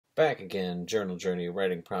Back again, Journal Journey,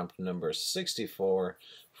 writing prompt number 64.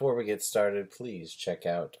 Before we get started, please check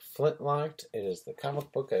out Flintlocked. It is the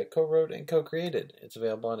comic book I co-wrote and co-created. It's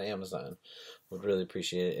available on Amazon. Would really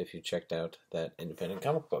appreciate it if you checked out that independent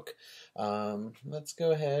comic book. Let's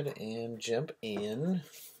go ahead and jump in.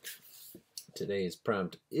 Today's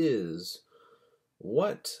prompt is,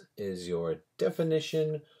 what is your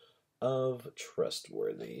definition of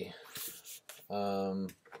trustworthy?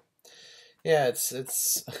 Yeah, it's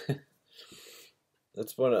that's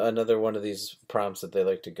another one of these prompts that they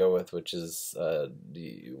like to go with, which is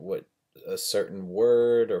what a certain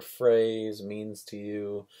word or phrase means to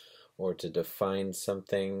you, or to define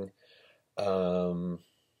something. How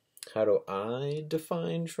do I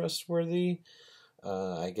define trustworthy?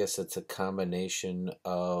 I guess it's a combination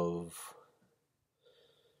of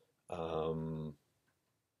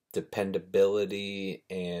dependability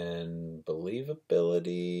and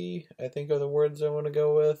believability, I think, are the words I want to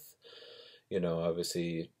go with. You know,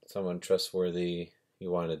 obviously, someone trustworthy,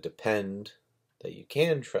 you want to depend that you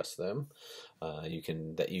can trust them. That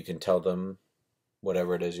you can tell them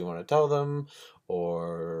whatever it is you want to tell them,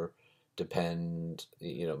 or depend,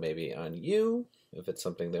 maybe on you if it's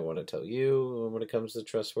something they want to tell you when it comes to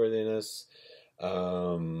trustworthiness.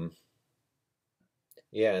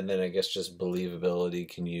 Yeah, and then I guess just believability.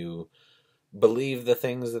 Can you believe the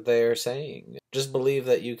things that they are saying? Just believe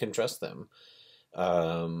that you can trust them.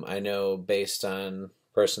 I know, based on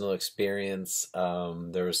personal experience,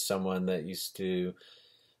 there was someone that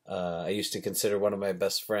I used to consider one of my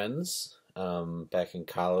best friends back in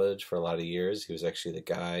college for a lot of years. He was actually the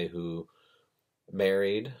guy who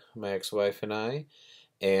married my ex-wife and I.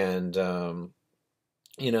 And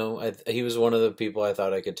he was one of the people I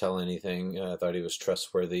thought I could tell anything. I thought he was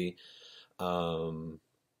trustworthy. And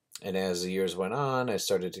as the years went on, I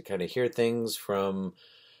started to kind of hear things from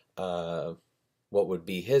what would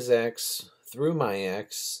be his ex through my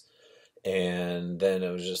ex. And then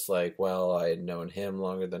it was just like, well, I had known him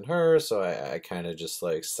longer than her, so I kind of just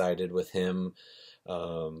like sided with him.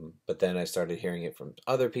 But then I started hearing it from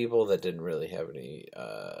other people that didn't really have any,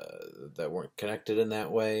 that weren't connected in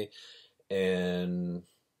that way. And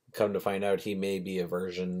come to find out, he may be a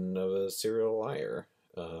version of a serial liar.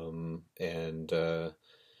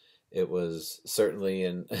 It was certainly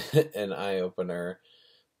an eye-opener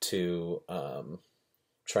to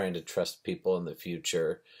trying to trust people in the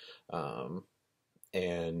future. I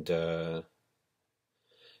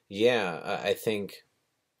think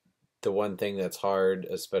the one thing that's hard,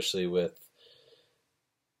 especially with,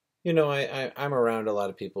 I'm around a lot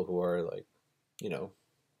of people who are like,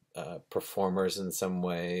 performers in some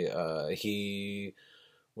way. He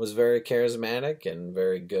was very charismatic and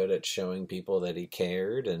very good at showing people that he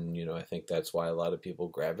cared, and I think that's why a lot of people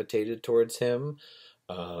gravitated towards him.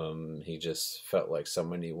 He just felt like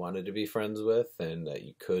someone you wanted to be friends with and that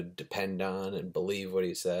you could depend on and believe what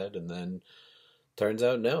he said. And then turns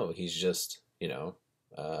out, no, he's just,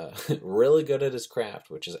 really good at his craft,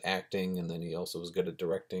 which is acting. And then he also was good at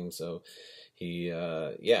directing. So he,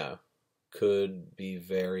 could be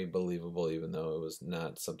very believable, even though it was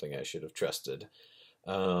not something I should have trusted.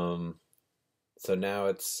 So now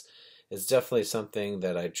it's definitely something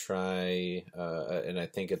that I try, and I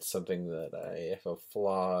think it's something that I have a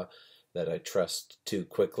flaw, that I trust too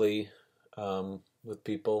quickly with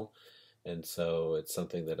people. And so it's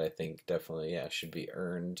something that I think definitely, should be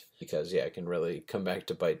earned, because, it can really come back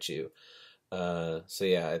to bite you. I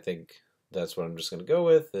think that's what I'm just going to go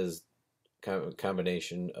with, is kind of a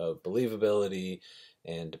combination of believability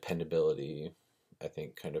and dependability. I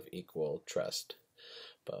think kind of equal trust.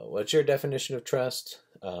 But what's your definition of trust?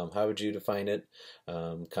 How would you define it?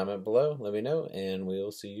 Comment below, let me know, and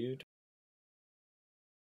we'll see you